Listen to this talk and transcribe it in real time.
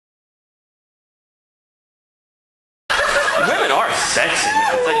sexy.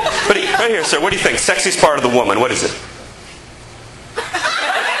 But right here, sir, what do you think? Sexiest part of the woman, what is it?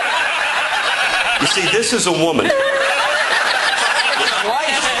 You see, this is a woman.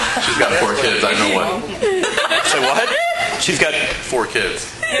 She's got 4 kids, I know one. Say what? She's got 4 kids.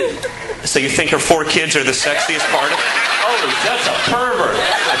 So you think her 4 kids are the sexiest part of it? Oh, that's a pervert.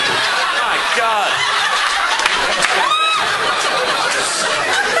 My God.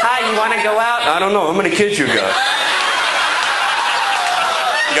 Hi, you want to go out? I don't know. How many kids you got?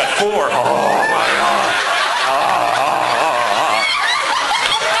 You got 4. Oh, my God.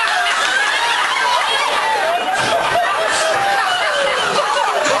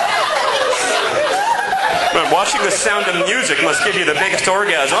 Watching The Sound of Music must give you the biggest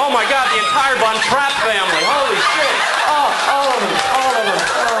orgasm. Oh my God, the entire Von Trapp family. Holy shit. Oh, all of them. All of them.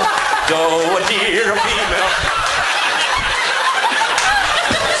 Oh, a dear female.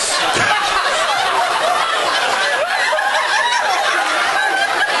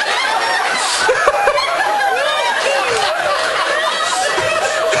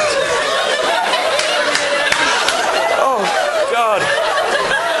 Oh, God.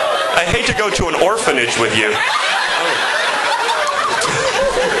 I hate to go to an orphanage with you.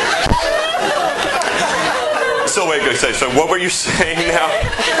 So wait, go say. So what were you saying now?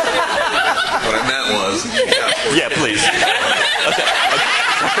 What I meant was... Yeah, please. Okay.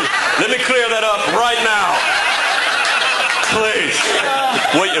 Let me clear that up right now. Please.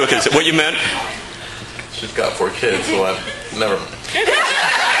 What you meant? She's got 4 kids, so I... Never mind.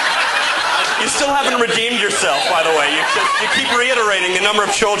 You still haven't redeemed yourself, by the way. You keep reiterating the number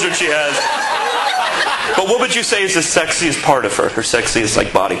of children she has. But what would you say is the sexiest part of her? Her sexiest,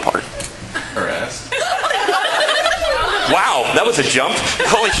 like, body part? Her ass. Wow, that was a jump.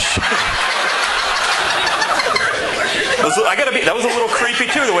 Holy shit. That was a little creepy,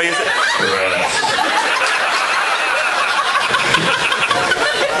 too, the way you said it. Her ass.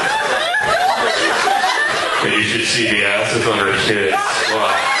 You should see the asses on her kids.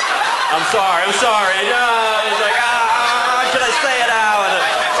 Wow. I'm sorry. It's like, should I say it out?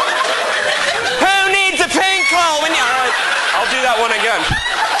 Who needs a pink hole when you... I'll do that one again.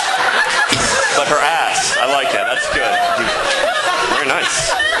 But her ass, I like that. That's good. Very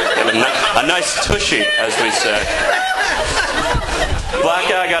nice. And a nice tushy, as we say.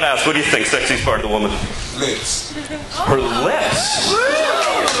 Black guy, I gotta ask, what do you think sexiest part of the woman? Lips. Her lips?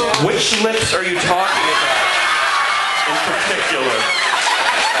 Which lips are you talking about in particular?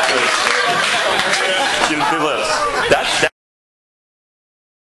 The lips. That's